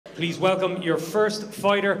Please welcome your first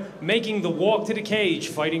fighter making the walk to the cage,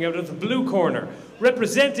 fighting out of the blue corner,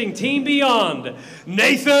 representing Team Beyond,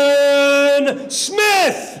 Nathan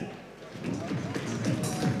Smith!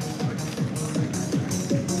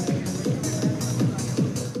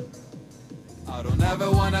 I don't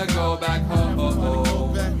ever wanna go back home.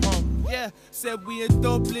 Yeah, said we in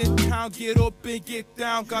Dublin town, get up and get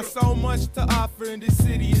down. Got so much to offer in this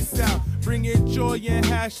city and sound. Bringing joy and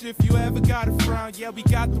hash if you ever got a frown. Yeah, we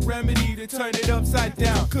got the remedy to turn it upside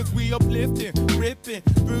down. Cause we uplifting, ripping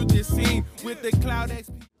through this scene with the Cloud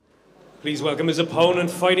XP. Please welcome his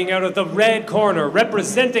opponent fighting out of the red corner,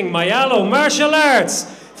 representing Myalo Martial Arts,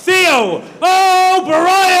 Theo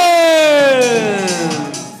O'Brien!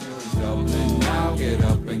 Get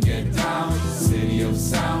up and get down, city of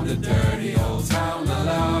sound, a dirty old town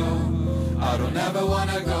alone. I don't ever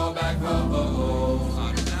wanna go back home.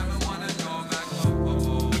 I don't ever wanna go back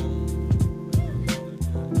home.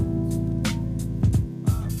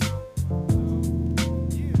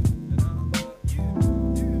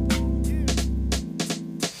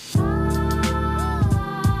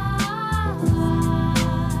 Then you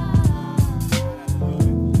can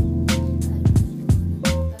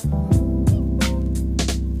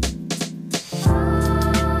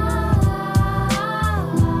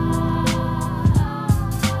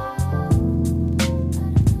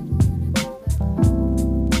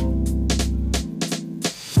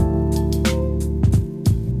the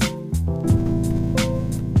team.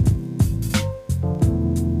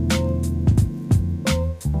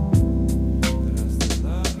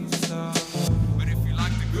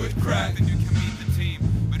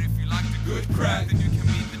 But if you like the good crack, then you can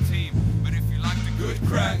meet the team. But if you like the good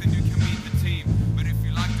crack, then you can meet the team. But if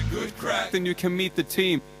you like the good crack, then you can meet the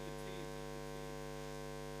team.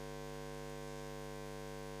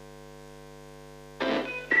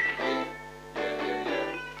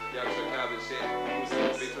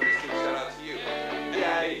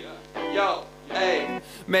 Yo, hey.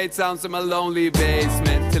 Made sounds in my lonely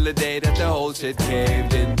basement till the day that the whole shit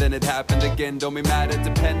caved in. Then it happened again, don't be mad at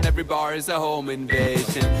the pen. Every bar is a home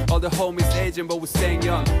invasion. All the homies aging, but we're staying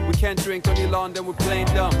young. We can't drink on your lawn, then we're playing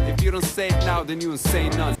dumb. If you don't say it now, then you don't say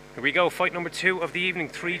none. Here we go, fight number 2 of the evening.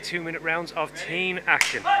 3 2-minute rounds of teen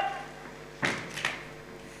action.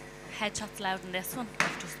 Headshots allowed in this one.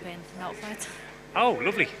 I've just been notified. Oh,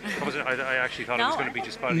 lovely. What was it? I actually thought it was going to be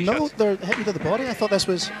just body no, shots. they're hitting to the body. I thought this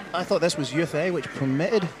was UFA, which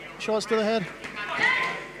permitted shots to the head.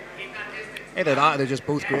 Either that, or they're just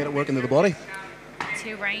both great at working to the body.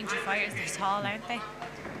 Two rangy fighters. They're tall, aren't they?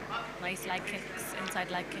 Nice leg kicks,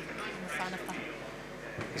 inside leg kick. I'm a fan of that.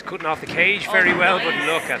 He's cutting off the cage very well, nice, but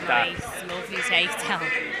look at that. Nice, lovely takedown.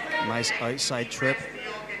 Nice outside trip.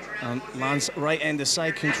 And lands right into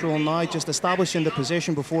side control now, just establishing the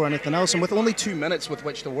position before anything else. And with only 2 minutes with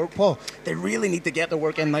which to work, Paul, they really need to get their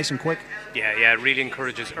work in nice and quick. Yeah, it really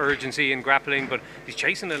encourages urgency in grappling, but he's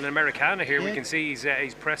chasing an Americana here. Yeah. We can see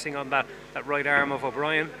he's pressing on that right arm of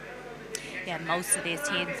O'Brien. Yeah, most of these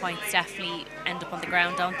teen fights definitely end up on the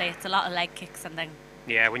ground, don't they? It's a lot of leg kicks and then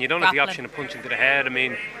yeah, when you don't have the option of punching to the head, I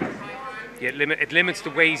mean, it limits the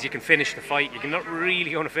ways you can finish the fight. You're not really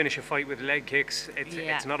going to finish a fight with leg kicks.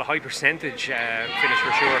 It's not a high percentage finish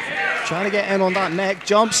for sure. Trying to get in on that neck,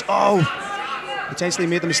 jumps. Oh, potentially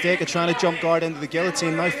made the mistake of trying to jump guard into the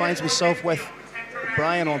guillotine. Now finds himself with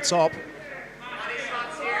Brian on top.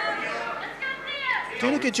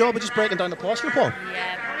 Doing a good job of just breaking down the posture, Paul.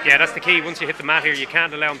 Yeah, that's the key. Once you hit the mat here, you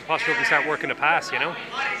can't allow him to posture up and start working the pass, you know.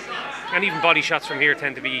 And even body shots from here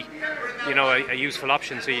tend to be, you know, a useful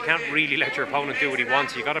option. So you can't really let your opponent do what he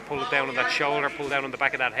wants. You got to pull it down on that shoulder, pull down on the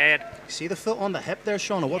back of that head. See the foot on the hip there,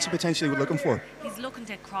 Sean? Or what's he potentially looking for? He's looking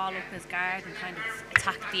to crawl up his guard and kind of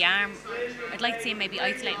attack the arm. I'd like to see him maybe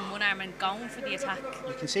isolating one arm and going for the attack.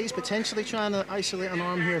 You can see he's potentially trying to isolate an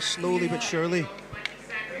arm here slowly but surely.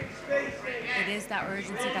 It is that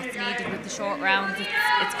urgency that's needed with the short rounds.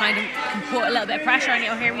 It's kind of can put a little bit of pressure on you.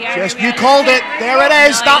 Oh, here we are. Yes, you called it. There it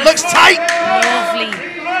is. Nice. That looks tight. Lovely.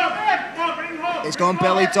 He's gone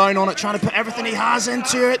belly down on it, trying to put everything he has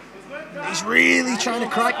into it. He's really trying to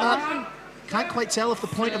crack that. Can't quite tell if the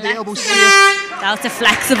point of the elbow's safe. That was a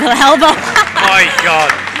flexible elbow. My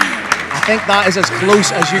God. I think that is as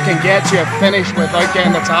close as you can get to a finish without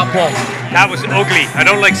getting the tap ball. That was ugly. I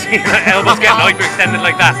don't like seeing elbows getting hyperextended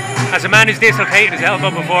like that. As a man who's dislocated his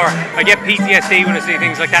elbow before, I get PTSD when I see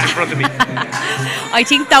things like that in front of me. I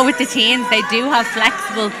think though with the teens, they do have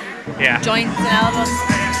flexible joints and elbows.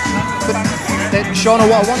 Shauna,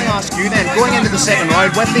 what I want to ask you then, going into the second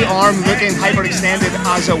round, with the arm looking hyperextended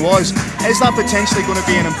as it was, is that potentially going to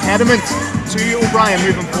be an impediment to O'Brien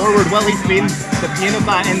moving forward? Will he feel the pain of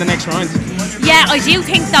that in the next round? Yeah, I do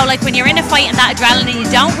think though, like when you're in a fight and that adrenaline, you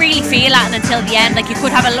don't really feel it until the end. Like you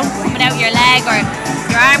could have a lump coming out your leg, or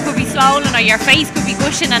your arm could be swollen, or your face could be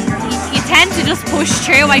gushing, and you tend to just push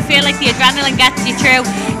through. I feel like the adrenaline gets you through.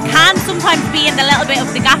 Can sometimes be in the little bit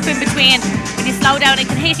of the gap in between. When you slow down, it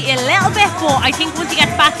can hit you a little bit, but I think once he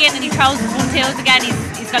gets back in and he throws his 1-2s again,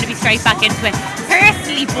 he's going to be straight back into it.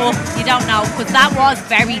 Personally, but you don't know, because that was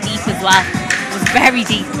very deep as well. It was very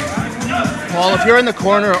deep. Paul, if you're in the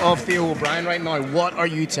corner of Theo O'Brien right now, what are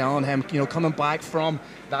you telling him? You know, coming back from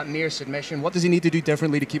that near submission, what does he need to do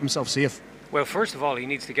differently to keep himself safe? Well, first of all, he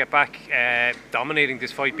needs to get back dominating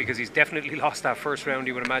this fight, because he's definitely lost that first round,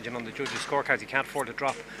 you would imagine, on the judges' scorecards. He can't afford to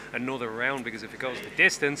drop another round, because if it goes the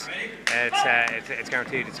distance, it's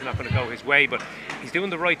guaranteed it's not going to go his way. But he's doing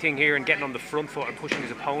the right thing here and getting on the front foot and pushing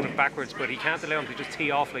his opponent backwards, but he can't allow him to just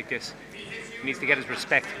tee off like this. He needs to get his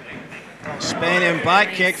respect. Spinning back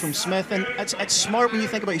kick from Smith, and it's smart when you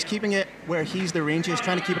think about it. He's keeping it where he's the range. He's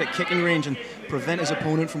trying to keep it at kicking range and prevent his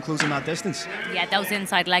opponent from closing that distance. Yeah, those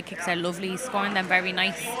inside leg kicks are lovely. He's scoring them very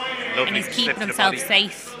nice. Lovely. And he's keeping himself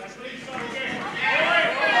safe.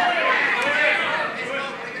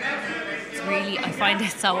 It's really, I find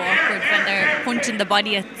it so awkward when they're punching the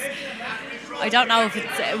body. I don't know if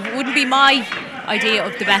it wouldn't be my idea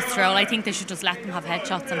of the best role. I think they should just let them have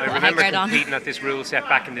headshots and put a head guard on. I remember competing at this rule set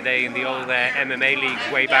back in the day in the old MMA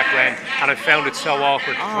leagues way back when, and I found it so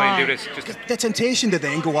awkward to try and do this. Just the temptation to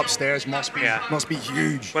then go upstairs must be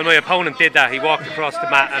huge. When my opponent did that, he walked across the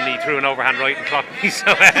mat and he threw an overhand right and clocked me.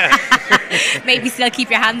 So maybe still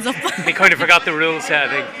keep your hands up. He kind of forgot the rule set,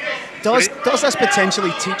 I think. Does this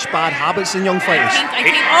potentially teach bad habits in young fighters? I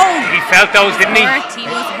think he felt those, didn't he? He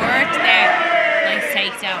was hurt there. Nice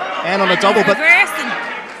takedown. And on a double, but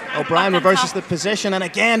reversing. O'Brien reverses the position and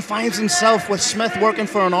again finds himself with Smith working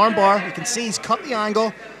for an armbar. You can see he's cut the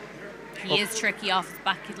angle. He is tricky off his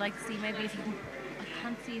back. You'd like to see maybe if he can. I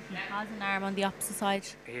can't see if he has an arm on the opposite side.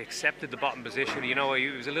 He accepted the bottom position. You know, he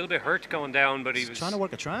was a little bit hurt going down, but he was trying to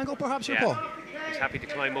work a triangle, perhaps, here, Paul. He's happy to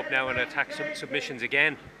climb up now and attack submissions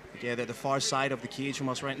again. Yeah, they're the far side of the cage from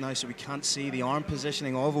us right now, so we can't see the arm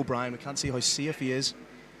positioning of O'Brien. We can't see how safe he is.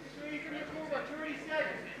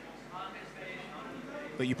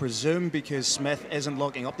 But you presume because Smith isn't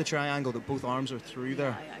locking up the triangle that both arms are through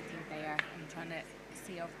there. I think they are. I'm trying to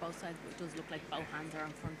see off both sides, but it does look like both hands are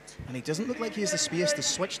in front. And he doesn't look like he has the space to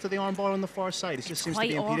switch to the armbar on the far side. It just seems to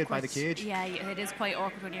be impeded by the cage. Yeah, it is quite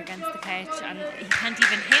awkward when you're against the cage, and he can't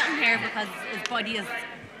even hit him here because his body is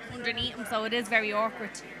underneath him, so it is very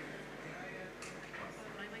awkward.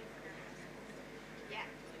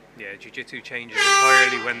 Yeah, jiu-jitsu changes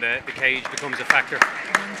entirely when the cage becomes a factor.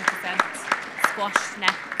 100%. Squashed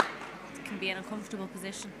neck. It can be an uncomfortable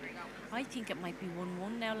position. I think it might be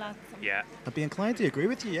 1-1 now, lads. Yeah. I'd be inclined to agree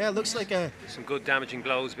with you. Yeah, it looks like some good damaging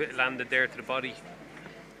blows landed there to the body.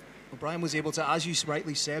 O'Brien was able to, as you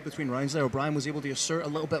rightly said, between rounds there, O'Brien was able to assert a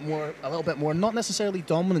little bit more, not necessarily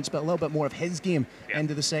dominance, but a little bit more of his game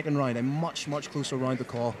into the second round. A much closer round to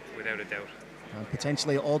call. Without a doubt. And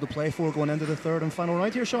potentially all to play for going into the third and final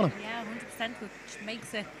round here, Shauna. Yeah, 100%, which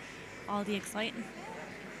makes it all the exciting.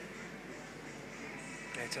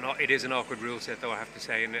 It is an awkward rule set, though, I have to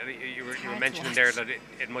say. And you were mentioning there that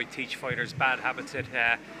it might teach fighters bad habits.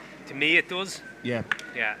 To me, it does. Yeah.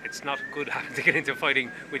 Yeah, it's not a good habit to get into fighting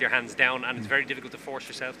with your hands down, and it's very difficult to force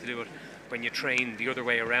yourself to do it when you train the other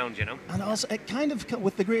way around, you know. And also, it kind of,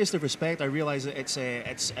 with the greatest of respect, I realise that it's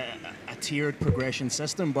a tiered progression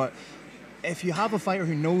system, but if you have a fighter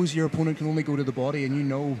who knows your opponent can only go to the body, and you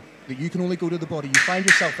know that you can only go to the body, you find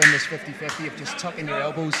yourself in this 50-50 of just tucking your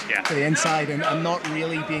elbows to the inside and not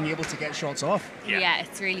really being able to get shots off. Yeah,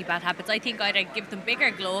 it's really bad habits. I think either give them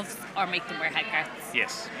bigger gloves or make them wear head guards.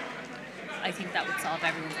 Yes. I think that would solve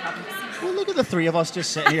everyone's problems. Well, look at the three of us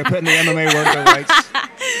just sitting here putting the MMA word to rights.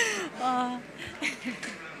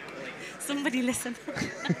 Somebody listen.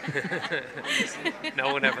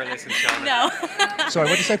 No one ever listens, Shauna. No. Sorry,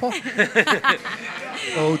 what did you say, Paul?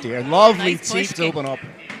 Oh dear, lovely teeth to open up.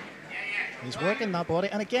 He's working that body,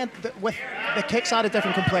 and again, with the kicks add a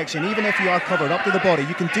different complexion. Even if you are covered up to the body,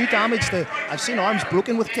 you can do damage to. I've seen arms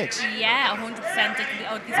broken with kicks. Yeah, 100%. He's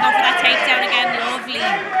going for that takedown again. Lovely.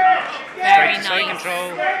 Very nice. Side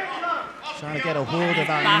control. Trying to get a hold of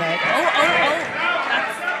that neck.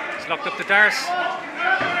 Oh. He's locked up the Dars.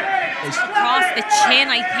 Across the chin,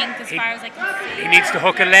 I think, as far as I can see. He needs to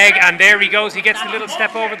hook a leg, and there he goes. He gets the little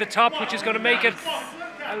step over the top, which is going to make it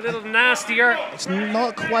a little nastier. It's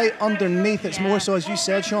not quite underneath. It's more so, as you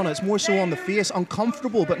said, Shauna, it's more so on the face.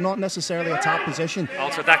 Uncomfortable, but not necessarily a tap position.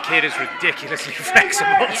 Also, that kid is ridiculously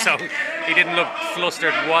flexible, so he didn't look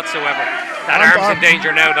flustered whatsoever. That arm's in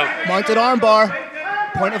danger now, though. Mounted armbar.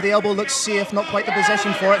 Point of the elbow looks safe, not quite the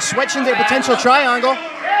position for it. Switching to a potential triangle.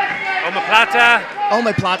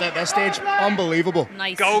 Omoplata at this stage, unbelievable.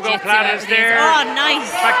 Nice. Go-go platas there. Oh,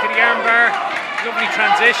 nice. Back to the armbar. Lovely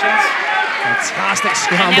transitions. Fantastic And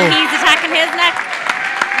scramble. now he's attacking his neck.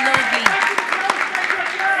 Lovely.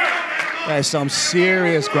 There's some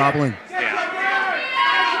serious grappling. Yeah.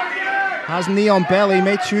 Has knee on belly,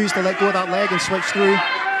 may choose to let go of that leg and switch through.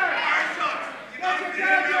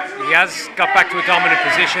 He has got back to a dominant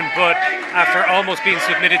position, but after almost being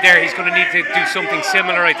submitted there, he's going to need to do something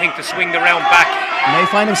similar, I think, to swing the round back. May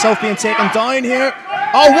find himself being taken down here.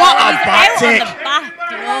 Oh, what a back take!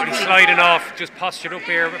 But he's sliding off, just postured up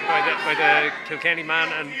here by the Kilkenny man,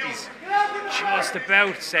 and he's just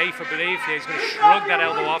about safe, I believe. Yeah, he's going to shrug that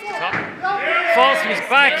elbow off the top. Falls to his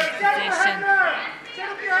back.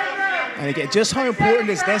 And again, just how important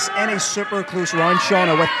is this in a super close round,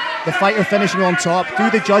 Shauna, with the fighter finishing on top? Do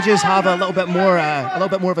the judges have a little bit more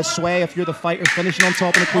of a sway if you're the fighter finishing on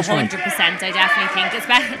top in a close round? 100%, I definitely think,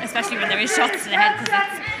 especially when there is shots to the head,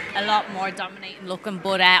 because it's a lot more dominating looking.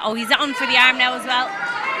 But oh, he's on for the arm now as well.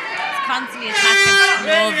 He's constantly attacking.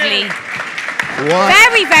 Lovely. What?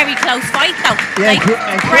 Very, very close fight though. Yeah, like,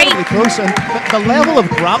 incredibly close. And the level of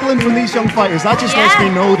grappling from these young fighters, that just lets me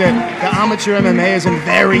know that the amateur MMA is in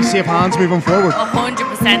very safe hands moving forward.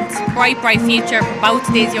 100%. Bright, bright future for both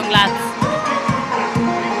of these young lads.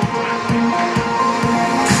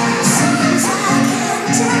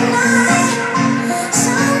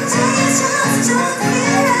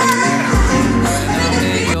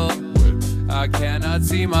 I cannot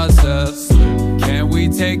see myself slip. Can we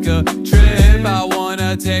take a trip? I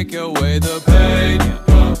wanna take away the pain.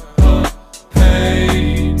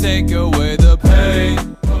 Pain. Take away the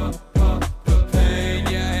pain. Pain.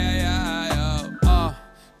 Yeah.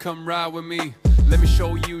 Come ride with me. Let me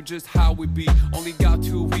show you just how we be. Only got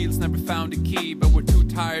 2 wheels, never found a key. But we're too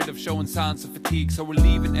tired of showing signs of fatigue. So we're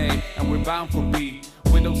leaving A and we're bound for B.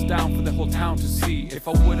 Windows down for the whole town to see. If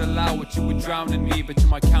I would allow it, you would drown in me. But you're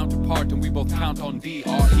my counterpart and we both count on D.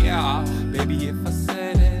 Oh yeah, baby, if I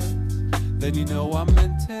said it, then you know I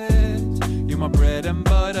meant it. You're my bread and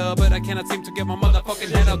butter, but I cannot seem to get my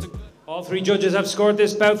motherfucking head out to... All 3 judges have scored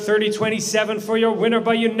this bout 30-27 for your winner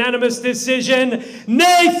by unanimous decision,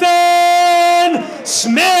 Nathan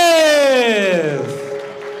Smith!